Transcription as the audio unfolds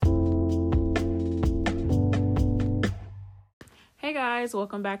Hey guys,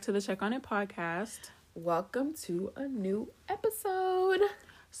 welcome back to the Check on It podcast. Welcome to a new episode.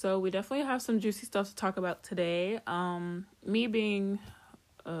 So we definitely have some juicy stuff to talk about today. Me being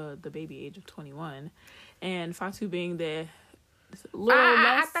the baby age of 21 and Fatu being the little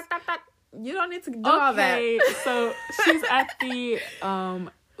less... You don't need to do all that. Okay, so she's at the,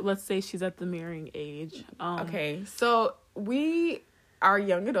 let's say she's at the marrying age. Okay, so we are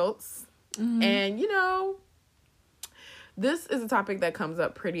young adults and, this is a topic that comes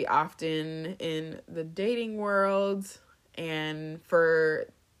up pretty often in the dating world and for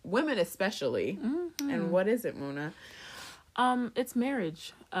women especially. Mm-hmm. And what is it, Mona? It's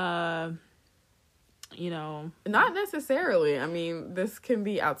marriage. Not necessarily. I mean, this can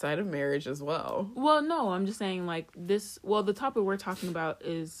be outside of marriage as well. Well, no, I'm just saying the topic we're talking about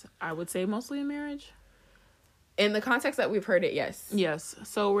is, I would say, mostly in marriage. In the context that we've heard it, yes. Yes.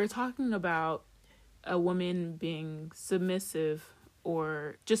 So we're talking about a woman being submissive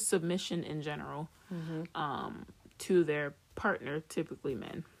or just submission in general, to their partner, typically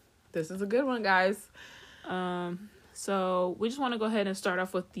men. This is a good one, guys. So we just want to go ahead and start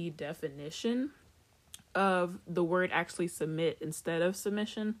off with the definition of the word actually submit instead of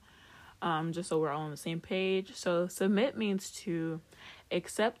submission, just so we're all on the same page. So submit means to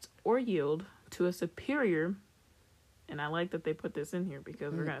accept or yield to a superior, and I like that they put this in here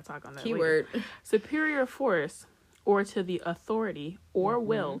because we're going to talk on that keyword later. Superior force or to the authority or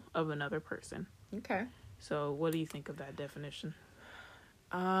will of another person. Okay. So what do you think of that definition?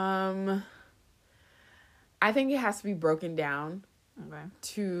 I think it has to be broken down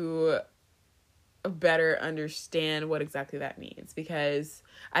to better understand what exactly that means, because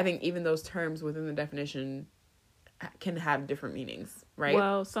I think even those terms within the definition can have different meanings, right?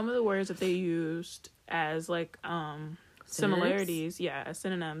 Well, some of the words that they used as similarities, as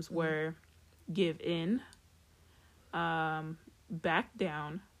synonyms were give in, back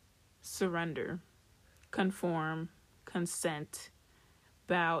down, surrender, conform, consent,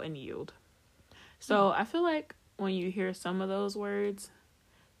 bow, and yield. So I feel like when you hear some of those words,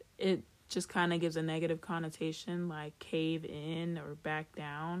 it just kind of gives a negative connotation, like cave in or back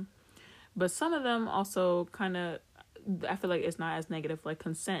down. But some of them also kind of, I feel like it's not as negative, like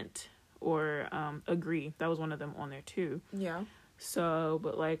consent or agree. That was one of them on there too. Yeah. So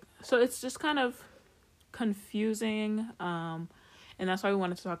it's just kind of confusing. And that's why we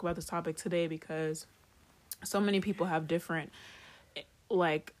wanted to talk about this topic today, because so many people have different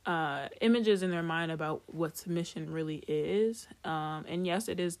images in their mind about what submission really is. And yes,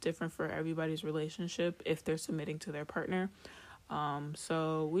 it is different for everybody's relationship if they're submitting to their partner.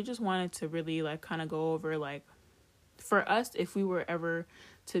 So we just wanted to really kind of go over for us, if we were ever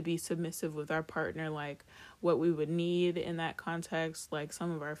to be submissive with our partner, what we would need in that context,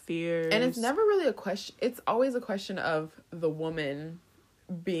 some of our fears. And it's never really a question. It's always a question of the woman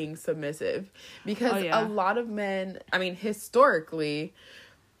being submissive, because a lot of men, I mean, historically,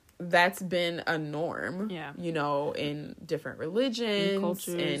 that's been a norm, in different religions,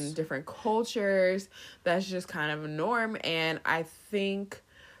 in different cultures. That's just kind of a norm. And I think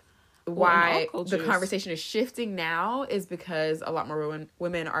why the conversation is shifting now is because a lot more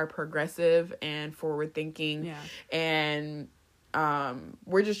women are progressive and forward thinking. And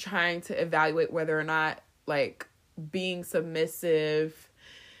we're just trying to evaluate whether or not being submissive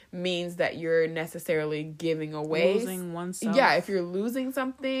means that you're necessarily giving away, losing oneself. If you're losing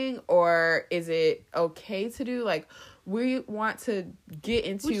something, or is it okay to do? We want to get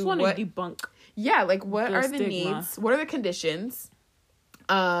into we just want to debunk. What are the needs? What are the conditions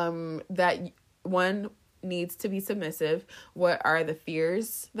that one needs to be submissive? What are the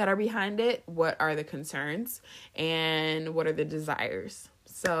fears that are behind it? What are the concerns? And what are the desires?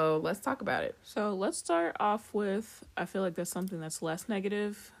 So let's talk about it. So let's start off with, I feel like there's something that's less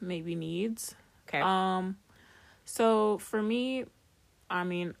negative, maybe needs. Okay. So for me, I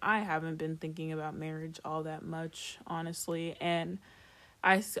mean, I haven't been thinking about marriage all that much, honestly. And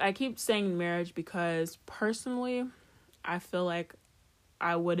I keep saying marriage because personally, I feel like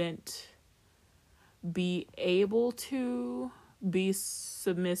I wouldn't be able to be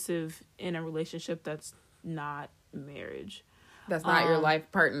submissive in a relationship that's not marriage. That's not your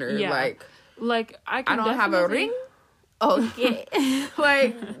life partner. Yeah. I don't have a ring. Okay.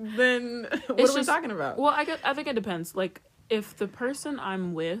 Then what are we talking about? Well, I think it depends. If the person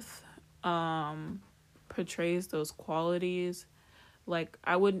I'm with portrays those qualities,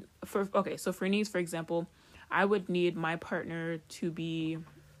 I would for needs, for example, I would need my partner to be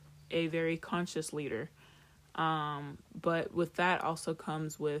a very conscious leader. But with that also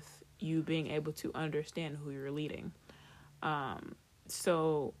comes with you being able to understand who you're leading.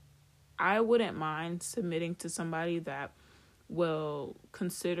 So I wouldn't mind submitting to somebody that will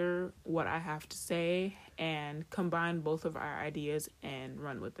consider what I have to say and combine both of our ideas and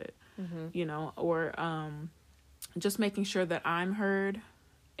run with it. You know, or just making sure that I'm heard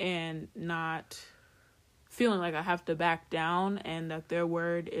and not feeling like I have to back down and that their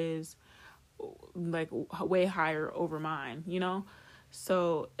word is like way higher over mine, you know?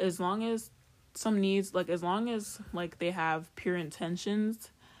 So as long as as long as like they have pure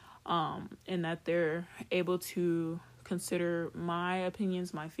intentions, and that they're able to consider my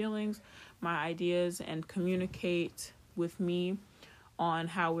opinions, my feelings, my ideas, and communicate with me on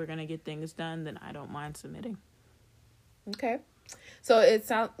how we're going to get things done, then I don't mind submitting. Okay. So it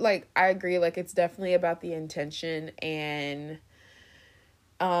sounds like I agree. Like it's definitely about the intention and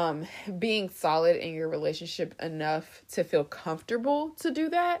being solid in your relationship enough to feel comfortable to do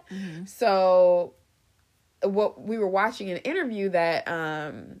that. So what we were watching an interview that,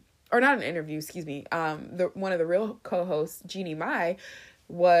 or not an interview, excuse me. One of the Real co-hosts, Jeannie Mai,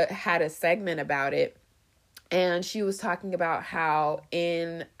 had a segment about it. And she was talking about how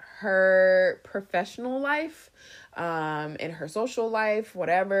in her professional life, in her social life,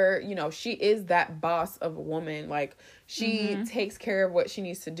 whatever, you know, she is that boss of a woman. Like she takes care of what she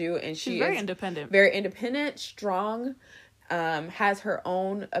needs to do, and she's very independent, strong, has her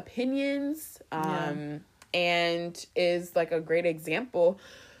own opinions, and is like a great example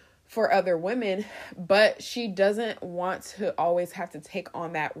for other women. But she doesn't want to always have to take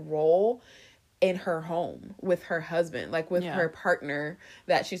on that role in her home with her husband, like with her partner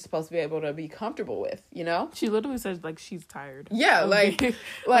that she's supposed to be able to be comfortable with, you know? She literally says like she's tired. Yeah, like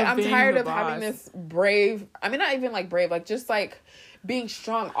I'm tired of having this brave, I mean, not even like brave, like just like being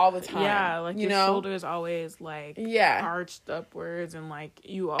strong all the time. Yeah, like your shoulders always like arched upwards, and like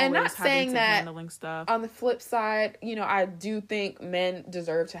you always and not saying that handling stuff. On the flip side, you know, I do think men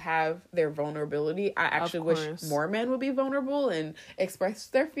deserve to have their vulnerability. I actually wish more men would be vulnerable and express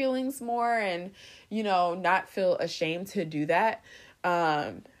their feelings more, and you know, not feel ashamed to do that.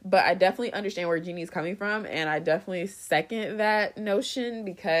 But I definitely understand where Jeannie's coming from, and I definitely second that notion,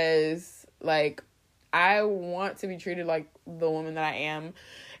 because like I want to be treated like the woman that I am.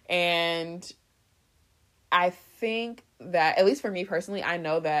 And I think that, at least for me personally, I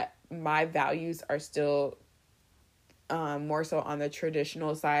know that my values are still more so on the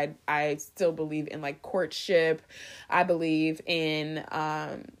traditional side. I still believe in like courtship. I believe in,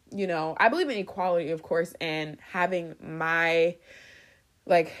 you know, I believe in equality, of course, and having my,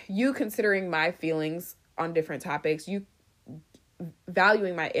 like, you considering my feelings on different topics, you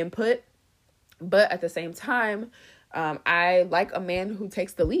valuing my input. But at the same time, I like a man who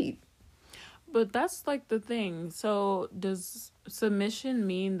takes the lead. But that's like the thing. So does submission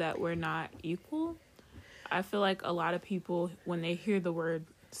mean that we're not equal? I feel like a lot of people, when they hear the word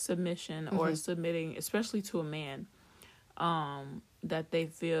submission or submitting, especially to a man, that they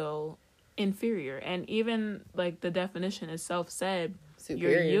feel inferior. And even like the definition itself said,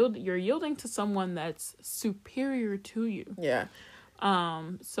 you're yielding to someone that's superior to you. Yeah.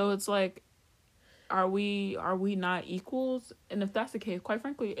 So it's like, are we not equals? And if that's the case, quite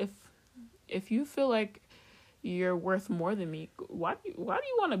frankly, if you feel like you're worth more than me, why do you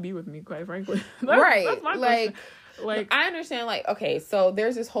want to be with me, quite frankly? That's my question. Like I understand, like, okay, so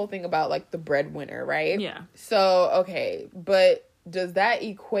there's this whole thing about like the breadwinner, right? Yeah. So okay, but does that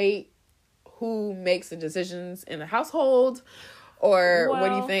equate who makes the decisions in the household, or what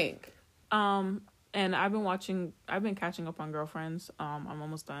do you think? And I've been catching up on Girlfriends. I'm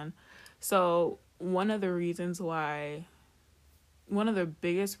almost done. So one of the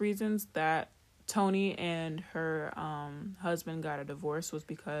biggest reasons that Toni and her husband got a divorce was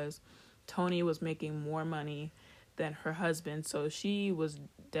because Toni was making more money than her husband, so she was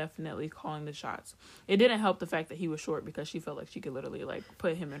definitely calling the shots. It didn't help the fact that he was short, because she felt like she could literally like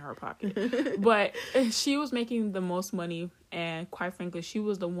put him in her pocket. But she was making the most money, and quite frankly, she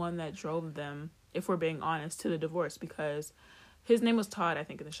was the one that drove them, if we're being honest, to the divorce, because his name was Todd, I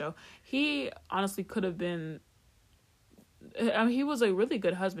think, in the show. He honestly could have been, I mean, he was a really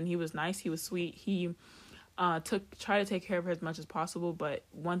good husband. He was nice. He was sweet. He tried to take care of her as much as possible. But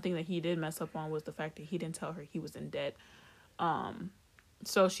one thing that he did mess up on was the fact that he didn't tell her he was in debt.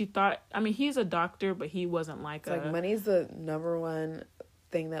 So she thought, I mean, he's a doctor, but he wasn't like like money's the number one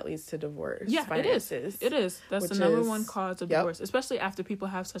thing that leads to divorce. Yeah, finances. It is. That's the number one cause of divorce, especially after people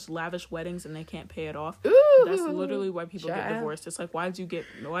have such lavish weddings and they can't pay it off. Ooh, that's literally why people get divorced. It's like, why'd you get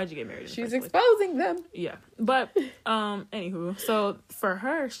married? She's exposing them. Yeah, but anywho, so for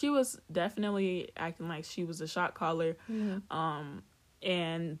her, she was definitely acting like she was a shot caller,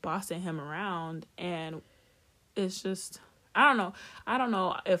 and bossing him around, and it's just, I don't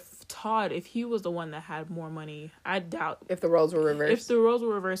know if Todd, if he was the one that had more money, I doubt. If the roles were reversed. If the roles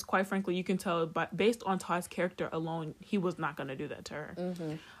were reversed, quite frankly, you can tell based on Todd's character alone, he was not going to do that to her.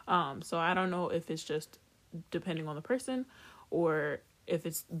 Mm-hmm. So I don't know if it's just depending on the person, or if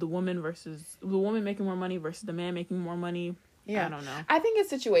it's the woman making more money versus the man making more money. Yeah. I don't know. I think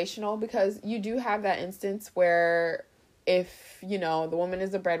it's situational, because you do have that instance where if, the woman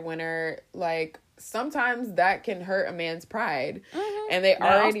is the breadwinner, like, sometimes that can hurt a man's pride. Mm-hmm.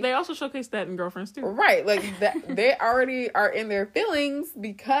 And they also showcase that in Girlfriends too. Right. Like, they already are in their feelings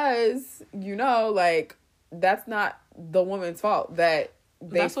because, like, that's not the woman's fault that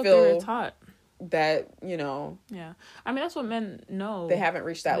that's what they're taught. That, Yeah. I mean, that's what men know. They haven't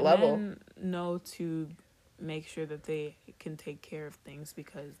reached that level. Men know to make sure that they can take care of things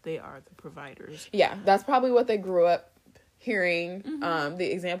because they are the providers. Yeah. That's probably what they grew up hearing. Mm-hmm.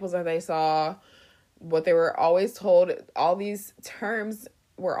 The examples that they saw, what they were always told, all these terms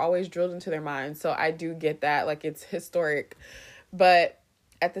were always drilled into their minds. So I do get that. Like, it's historic. But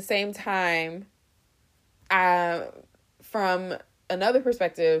at the same time, from another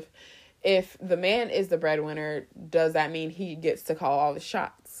perspective, if the man is the breadwinner, does that mean he gets to call all the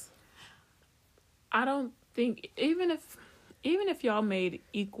shots? I don't think, even if y'all made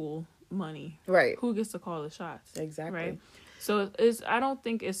equal money, right, who gets to call the shots? Exactly. Right. So I don't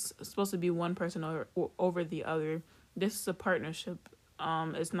think it's supposed to be one person over the other. This is a partnership.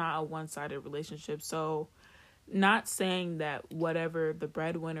 It's not a one-sided relationship. So, not saying that whatever the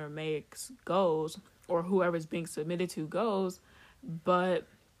breadwinner makes goes, or whoever's being submitted to goes, but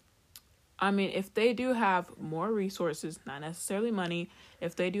I mean, if they do have more resources, not necessarily money,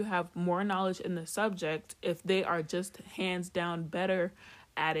 if they do have more knowledge in the subject, if they are just hands down better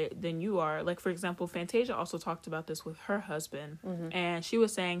at it than you are. Like, for example, Fantasia also talked about this with her husband. Mm-hmm. And she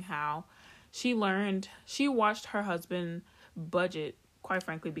was saying how she watched her husband budget, quite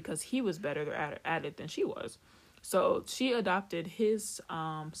frankly, because he was better at it than she was. So she adopted his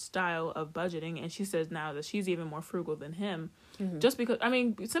style of budgeting, and she says now that she's even more frugal than him. Mm-hmm. Just because,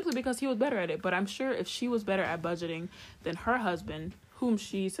 simply because he was better at it. But I'm sure if she was better at budgeting than her husband, whom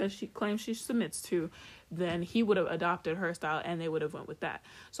she says she claims she submits to, then he would have adopted her style and they would have went with that.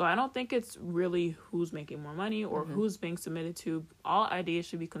 So I don't think it's really who's making more money or mm-hmm. who's being submitted to. All ideas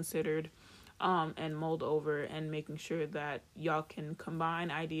should be considered and mulled over, and making sure that y'all can combine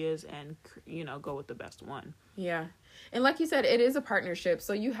ideas and, go with the best one. Yeah. And like you said, it is a partnership.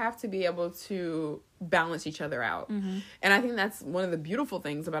 So you have to be able to balance each other out. Mm-hmm. And I think that's one of the beautiful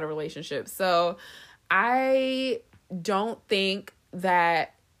things about a relationship. So I don't think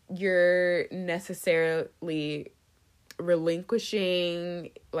that you're necessarily relinquishing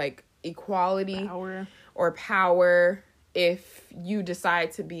like equality or power if you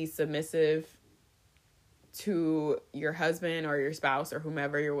decide to be submissive to your husband or your spouse or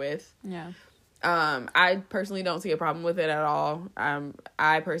whomever you're with. Yeah. I personally don't see a problem with it at all.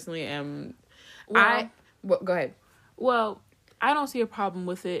 I personally am. Well, go ahead. Well, I don't see a problem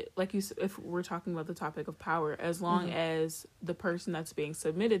with it. Like you said, if we're talking about the topic of power, as long mm-hmm. as the person that's being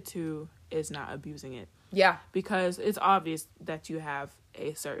submitted to is not abusing it. Yeah. Because it's obvious that you have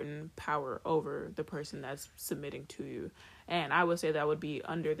a certain power over the person that's submitting to you. And I would say that would be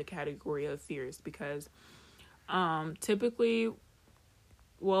under the category of fears, because typically,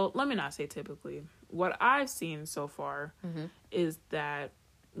 well, let me not say typically. What I've seen so far mm-hmm. is that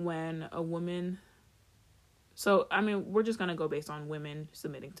when a woman... So, we're just going to go based on women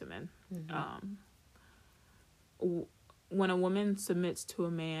submitting to men. Mm-hmm. When a woman submits to a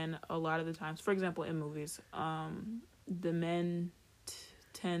man, a lot of the times, for example, in movies, the men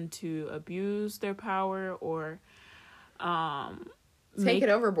tend to abuse their power or... take it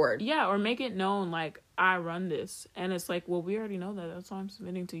overboard. Yeah, or make it known, like, I run this. And it's like, well, we already know that. That's why I'm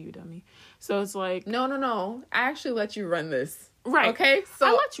submitting to you, dummy. So it's like... No. I actually let you run this. Right. Okay? So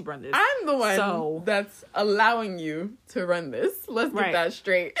I let you run this. I'm the one that's allowing you to run this. Let's get that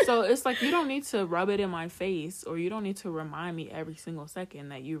straight. So it's like, you don't need to rub it in my face, or you don't need to remind me every single second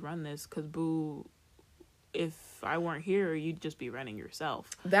that you run this, because, boo, if I weren't here, you'd just be running yourself.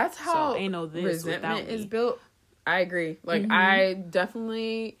 That's how ain't no this resentment is built. I agree. Like, mm-hmm. I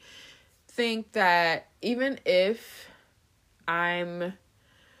definitely think that even if I'm...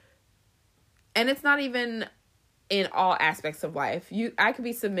 And it's not even... in all aspects of life. I could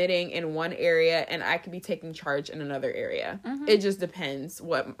be submitting in one area and I could be taking charge in another area. Mm-hmm. It just depends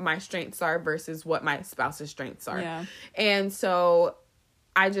what my strengths are versus what my spouse's strengths are. Yeah. And so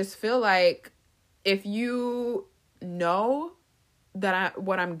I just feel like if you know that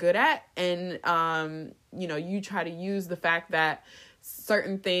what I'm good at, and you try to use the fact that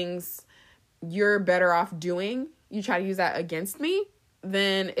certain things you're better off doing you try to use that against me,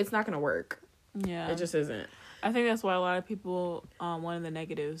 then it's not going to work. Yeah. It just isn't. I think that's why a lot of people, one of the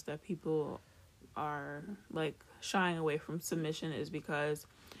negatives that people are, like, shying away from submission is because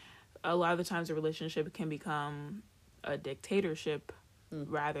a lot of the times a relationship can become a dictatorship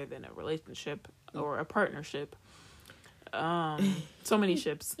rather than a relationship or a partnership. So many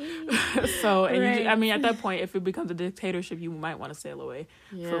ships. So, and right. I mean, at that point, if it becomes a dictatorship, you might want to sail away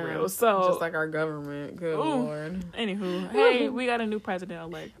for real. So, just like our government. Good Lord. Anywho, hey, we got a new president.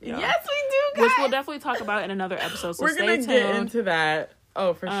 Like, yes, we do, guys. Which we'll definitely talk about in another episode. So we're gonna get into that.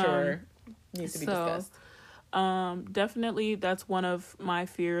 Oh, for sure. Needs to be discussed. Definitely, that's one of my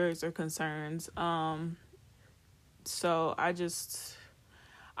fears or concerns. So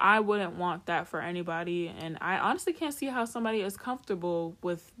I wouldn't want that for anybody, and I honestly can't see how somebody is comfortable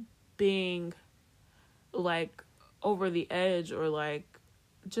with being, like, over the edge or, like,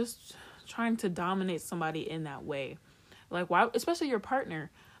 just trying to dominate somebody in that way. Like, why, especially your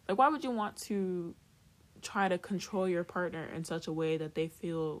partner, like, why would you want to try to control your partner in such a way that they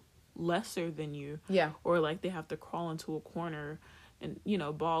feel lesser than you? Yeah. Or, like, they have to crawl into a corner and, you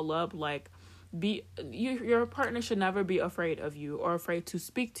know, ball up, like, your partner should never be afraid of you or afraid to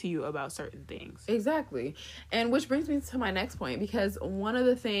speak to you about certain things. Exactly. And which brings me to my next point, because one of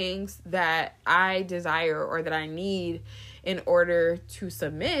the things that I desire or that I need in order to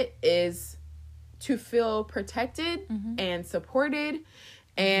submit is to feel protected and supported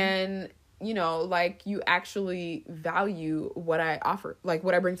and, you know, like, you actually value what I offer, like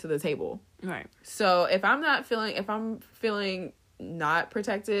what I bring to the table. Right. So if I'm feeling not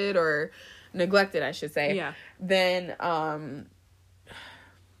protected or neglected, I should say, then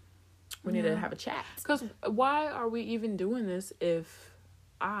we need to have a chat. Because why are we even doing this if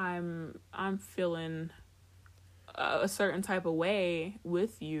I'm feeling a certain type of way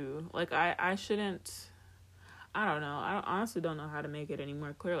with you? Like, I shouldn't, I don't know, I honestly don't know how to make it any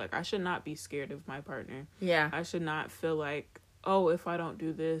more clear. Like, I should not be scared of my partner. I should not feel like, oh, if I don't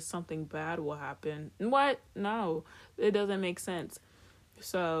do this, something bad will happen. What? No, it doesn't make sense.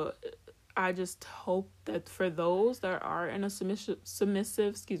 So I just hope that for those that are in a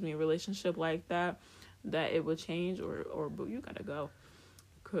submissive relationship like that it would change or but you gotta go,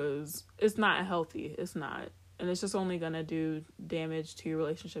 because it's not healthy. It's not, and it's just only gonna do damage to your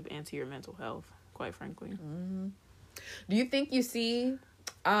relationship and to your mental health, quite frankly. Do you think you see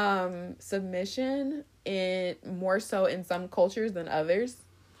submission in more so in some cultures than others?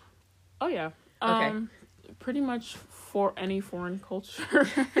 Oh yeah. Okay. Pretty much for any foreign culture.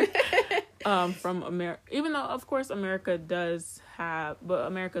 From America, even though of course America does have, but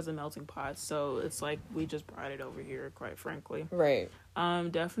America's a melting pot, so it's like we just brought it over here, quite frankly. Right.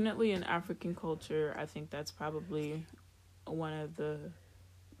 Definitely in African culture, I think that's probably one of the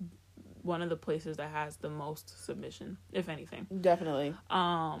places that has the most submission, if anything. Definitely.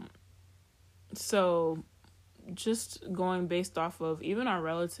 So just going based off of even our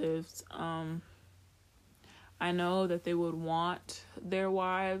relatives, I know that they would want their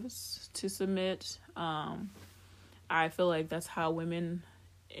wives to submit. I feel like that's how women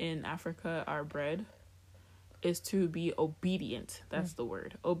in Africa are bred, is to be obedient. That's the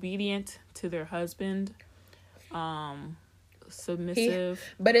word. Obedient to their husband. Submissive.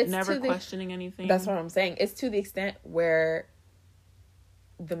 But it's never questioning anything. That's what I'm saying. It's to the extent where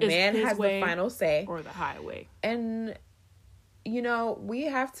the man has the final say. Or the highway. And, you know, we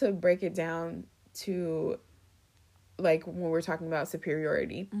have to break it down to, like, when we're talking about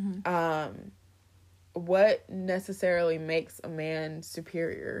superiority, what necessarily makes a man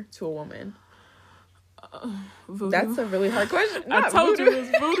superior to a woman? Voodoo. That's a really hard question. I told you it was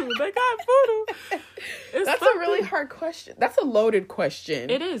voodoo. They got voodoo. That's a really hard question. That's a loaded question.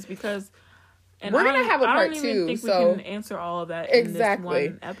 It is, because we're gonna have a part 2. I don't even think we can answer all of that in this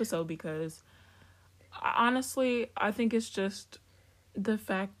one episode, because honestly, I think it's just the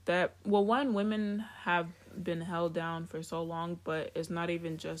fact that, well, one, women have been held down for so long, but it's not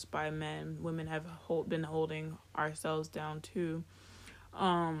even just by men. Women have been holding ourselves down too,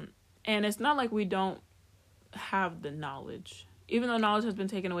 and it's not like we don't have the knowledge. Even though knowledge has been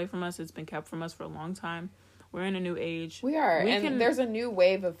taken away from us, it's been kept from us for a long time. We're in a new age. We are, and there's a new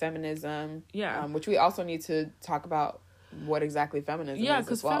wave of feminism, which we also need to talk about what exactly feminism is. Yeah,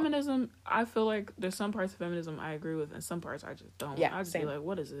 because feminism, I feel like there's some parts of feminism I agree with, and some parts I just don't. I just be like,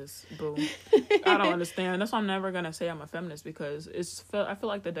 what is this? Boom. I don't understand. That's why I'm never gonna say I'm a feminist, because I feel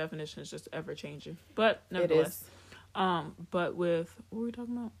like the definition is just ever changing. But nevertheless, but with, what were we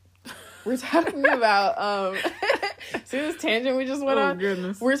talking about? We're talking about see this tangent we just went on?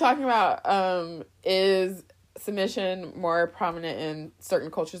 Goodness. We're talking about is submission more prominent in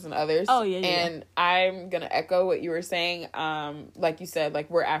certain cultures than others. Oh, yeah. And I'm going to echo what you were saying. Like you said, like,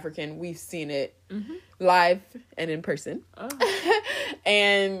 we're African. We've seen it live and in person. Oh.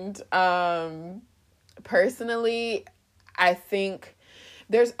 And personally, I think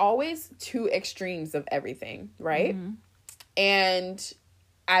there's always two extremes of everything, right? Mm-hmm. And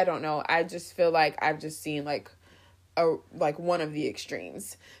I don't know. I just feel like I've just seen like one of the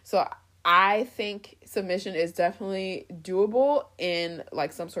extremes. So I think submission is definitely doable in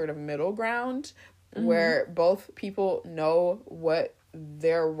like some sort of middle ground where both people know what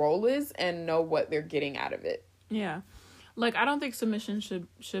their role is and know what they're getting out of it. Yeah. Like, I don't think submission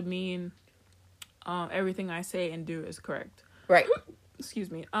should mean everything I say and do is correct. Right.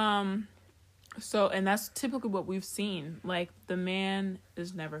 Excuse me. So, and that's typically what we've seen. Like, the man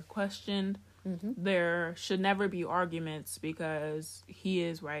is never questioned. Mm-hmm. There should never be arguments because he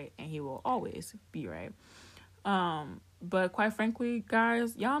is right and he will always be right. But quite frankly,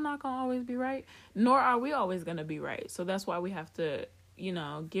 guys, y'all not gonna always be right, nor are we always gonna be right. So that's why we have to, you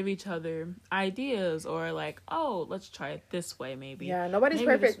know, give each other ideas or like, oh, let's try it this way, maybe. Yeah, nobody's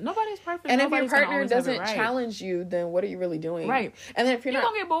perfect. Nobody's perfect. And if your partner doesn't challenge you, then what are you really doing? Right. And then if you're not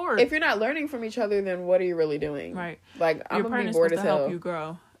gonna get bored. If you're not learning from each other, then what are you really doing? Right. Like, I'm gonna be bored as hell. Help you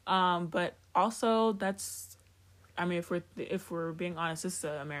grow. But also that's, I mean, if we're being honest, this is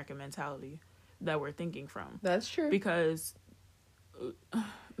an American mentality that we're thinking from. That's true. Because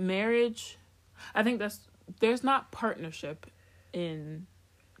marriage, I think there's not partnership in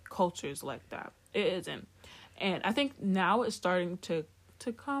cultures like that. It isn't. And I think now it's starting to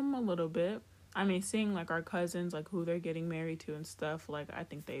come a little bit. I mean, seeing like our cousins, like who they're getting married to and stuff, like I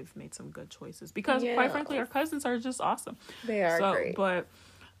think they've made some good choices because quite frankly, our cousins are just awesome. They are great. But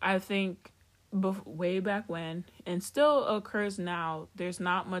I think way back when, and still occurs now, there's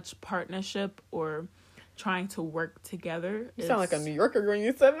not much partnership or trying to work together. You sound like a New Yorker when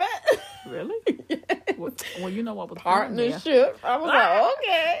you said that. Really? Yes. Well, you know what was partnership. I was like,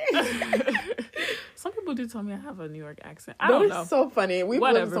 okay. Some people do tell me I have a New York accent. I don't know. It's so funny. We've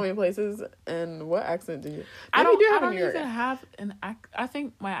lived in so many places, and what accent do you? I don't even have an accent. I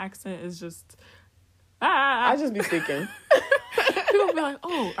think my accent is just. I just be speaking. People be like,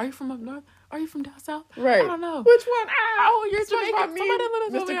 "Oh, are you from up north? Are you from down south?" Right. I don't know. Which one? Oh, you're Jamaican. Somebody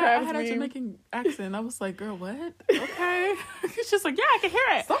let us know I had a Jamaican accent. I was like, "Girl, what?" Okay. It's just like, yeah, I can hear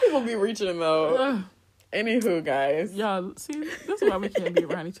it. Some people be reaching though. Anywho, guys. Y'all, see, this is why we can't be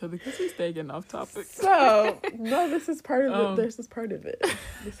around each other because we stay getting off topic. So, no, this is part of it. This is part of it.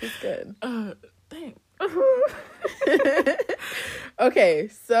 This is good. Dang. Okay,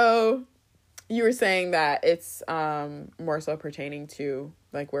 so you were saying that it's more so pertaining to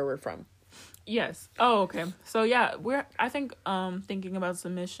like where we're from. Yes. Oh, okay. So yeah, I think thinking about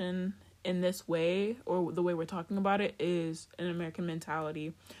submission in this way, or the way we're talking about it, is an American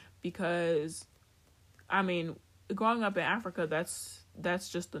mentality, because I mean, growing up in Africa, that's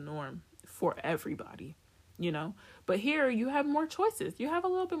just the norm for everybody, you know. But here you have more choices. You have a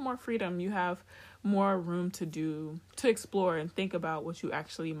little bit more freedom. You have more room to explore and think about what you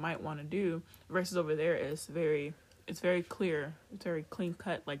actually might want to do, versus over there it's very clear. It's very clean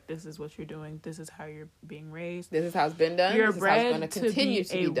cut. Like, this is what you're doing. This is how you're being raised. This is how it's been done. You're this bred is how it's going to continue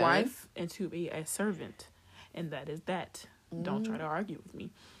to be a done. wife and to be a servant, and that is that. Don't try to argue with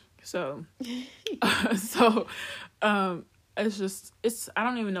me. So, it's I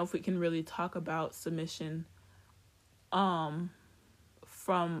don't even know if we can really talk about submission,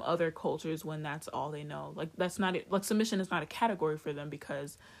 from other cultures when that's all they know. Like, that's not it. Like, submission is not a category for them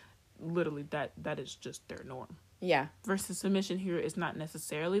because literally that is just their norm. Yeah. Versus submission here is not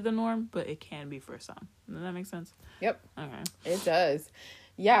necessarily the norm, but it can be for some. Does that make sense? Yep. Okay. It does.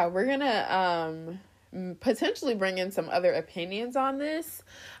 Yeah, we're gonna potentially bring in some other opinions on this,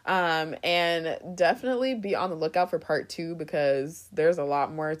 and definitely be on the lookout for part 2 because there's a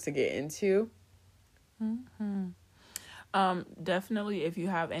lot more to get into. Definitely, if you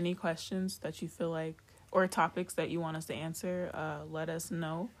have any questions that you feel like, or topics that you want us to answer, let us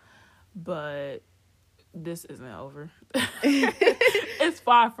know. But this isn't over. It's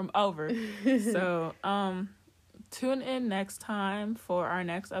far from over. So, tune in next time for our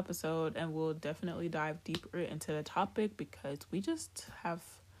next episode, and we'll definitely dive deeper into the topic because we just have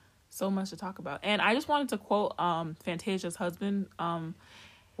so much to talk about. And I just wanted to quote Fantasia's husband.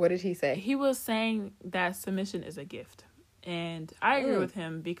 What did he say? He was saying that submission is a gift. And I agree with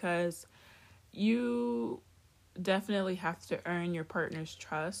him, because you definitely have to earn your partner's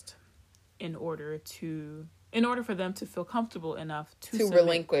trust in order for them to feel comfortable enough to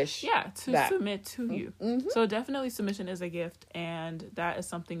relinquish. Yeah, to submit to you. Mm-hmm. So definitely submission is a gift, and that is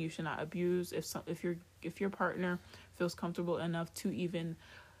something you should not abuse. If you're if your partner feels comfortable enough to even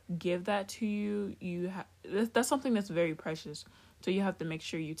give that to you, that's something that's very precious. So you have to make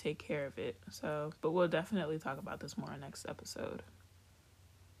sure you take care of it. So, but we'll definitely talk about this more next episode.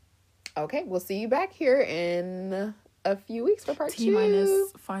 Okay, we'll see you back here in a few weeks for part 2.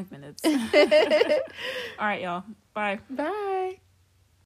 T-minus 5 minutes. All right, y'all. Bye. Bye.